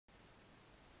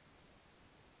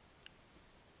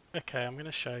Okay, I'm going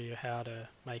to show you how to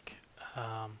make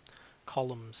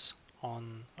columns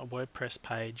on a WordPress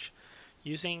page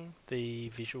using the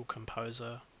Visual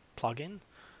Composer plugin.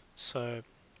 So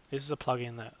this is a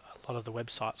plugin that a lot of the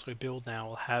websites we build now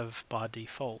will have by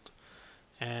default,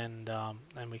 and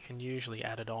we can usually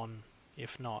add it on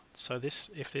if not. So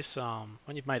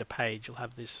when you've made a page, you'll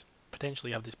have this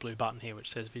potentially have this blue button here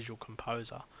which says Visual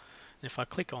Composer. And if I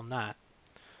click on that,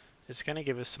 it's going to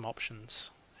give us some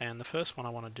options. And the first one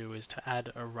I want to do is to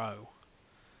add a row.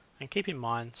 And keep in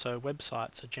mind, so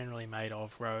websites are generally made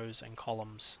of rows and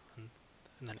columns, and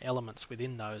then elements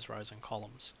within those rows and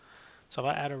columns. So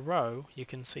if I add a row, you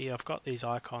can see I've got these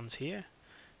icons here,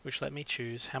 which let me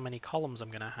choose how many columns I'm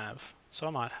going to have. So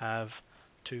I might have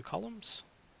 2 columns,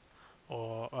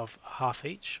 or of half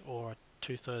each, or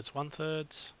 2/3,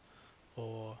 1/3,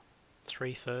 or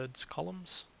 3/3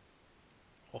 columns,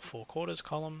 or 4/4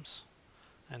 columns,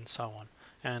 and so on.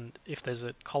 And if there's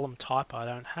a column type I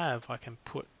don't have, I can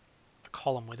put a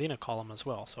column within a column as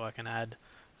well. So I can add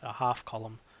a half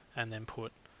column and then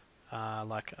put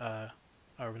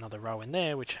another row in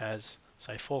there which has,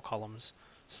 say, 4 columns,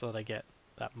 so that I get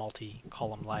that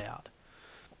multi-column layout.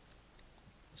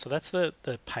 So that's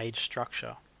the page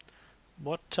structure.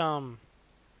 What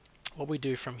we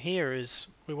do from here is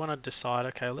we want to decide,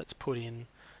 okay, let's put in,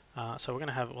 so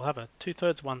we'll have a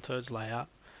 2/3, 1/3 layout,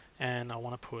 and I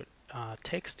want to put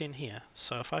text in here.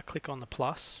 So if I click on the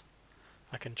plus,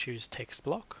 I can choose text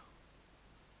block,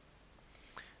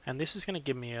 and this is going to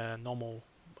give me a normal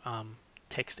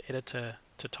text editor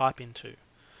to type into.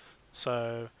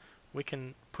 So we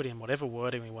can put in whatever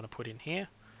wording we want to put in here.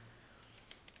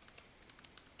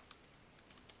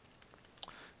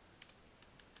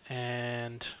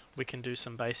 And we can do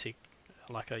some basic,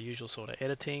 like a usual sort of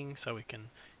editing, so we can,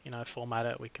 format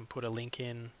it, we can put a link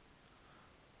in,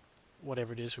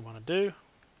 whatever it is we want to do.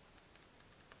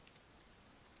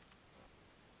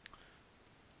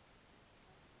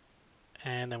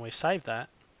 And then we save that,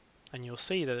 and you'll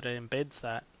see that it embeds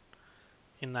that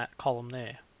in that column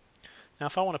there. Now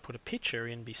if I want to put a picture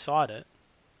in beside it,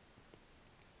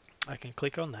 I can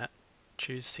click on that,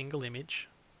 choose single image,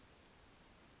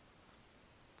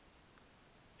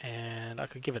 and I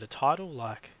could give it a title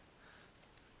like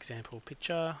example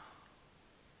picture,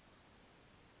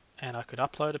 and I could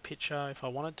upload a picture if I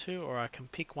wanted to, or I can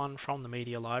pick one from the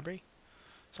media library.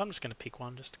 So I'm just going to pick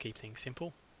one just to keep things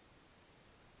simple.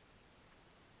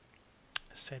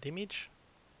 Set image.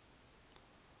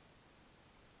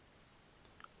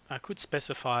 I could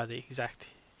specify the exact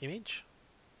image.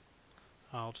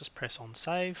 I'll just press on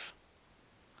save,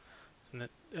 and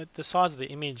the size of the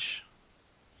image,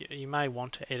 you may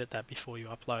want to edit that before you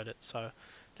upload it, so it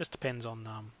just depends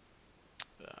on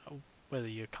whether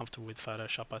you're comfortable with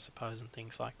Photoshop, I suppose, and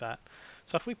things like that.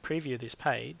 So if we preview this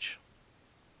page,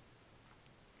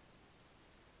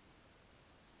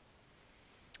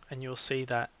 and you'll see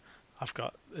that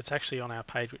it's actually on our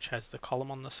page which has the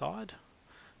column on the side.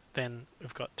 Then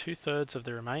we've got 2/3 of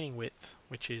the remaining width,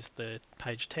 which is the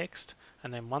page text,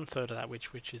 and then 1/3 of that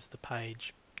which is the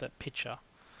page, that picture.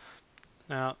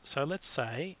 Now, so let's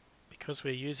say, because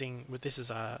we're using, this is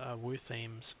a Woo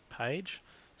Themes page,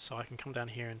 so I can come down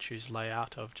here and choose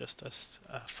layout of just a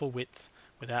full width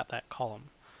without that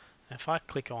column. And if I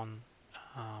click on,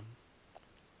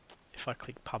 if I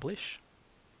click publish,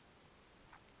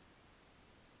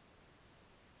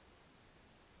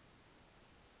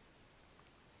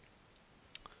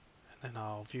 and then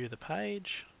I'll view the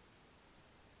page,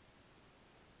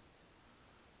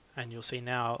 and you'll see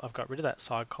now I've got rid of that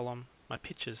side column, my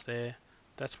picture's there,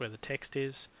 that's where the text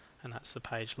is, and that's the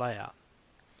page layout.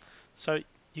 So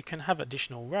you can have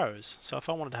additional rows. So if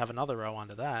I wanted to have another row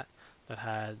under that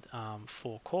had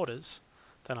 4/4,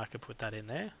 then I could put that in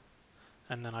there,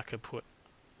 and then I could put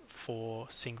 4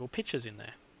 single pictures in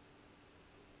there.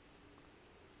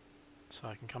 So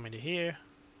I can come into here,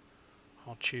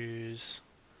 I'll choose,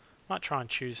 might try and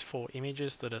choose 4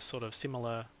 images that are sort of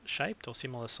similar shaped or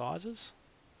similar sizes.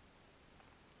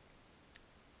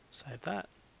 Save that.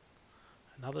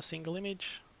 Another single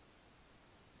image.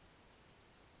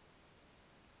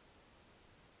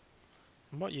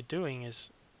 And what you're doing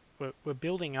is we're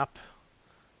building up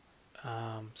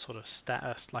sort of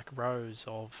status, like rows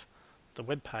of the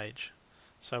web page.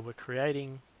 So we're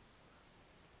creating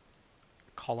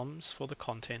columns for the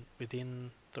content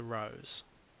within the rows.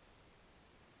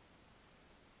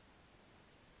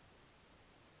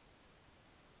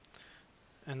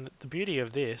 And the beauty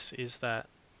of this is that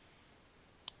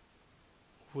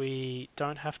we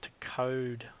don't have to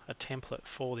code a template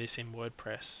for this in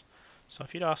WordPress. So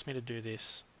if you'd asked me to do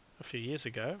this a few years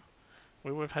ago,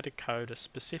 we've had to code a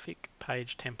specific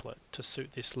page template to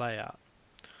suit this layout.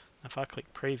 If I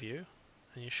click preview,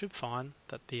 and you should find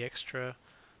that the extra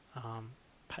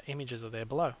images are there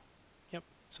below. Yep,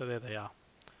 so there they are.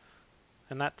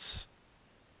 And that's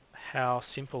how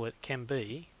simple it can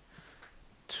be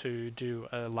to do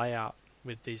a layout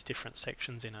with these different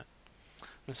sections in it.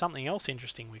 And something else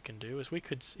interesting we can do is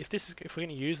if we're going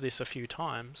to use this a few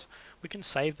times, we can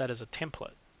save that as a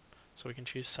template. So we can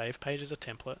choose Save Page as a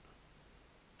template.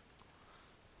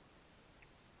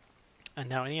 And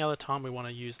now any other time we want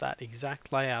to use that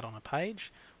exact layout on a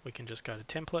page, we can just go to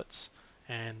Templates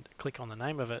and click on the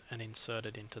name of it and insert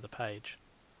it into the page.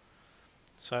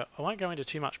 So I won't go into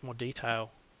too much more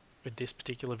detail with this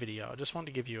particular video. I just want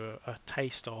to give you a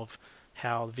taste of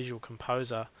how the Visual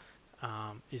Composer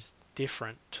is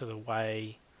different to the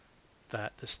way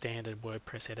that the standard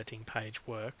WordPress editing page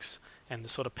works, and the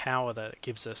sort of power that it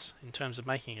gives us in terms of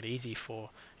making it easy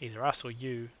for either us or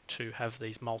you to have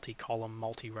these multi-column,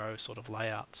 multi-row sort of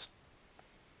layouts.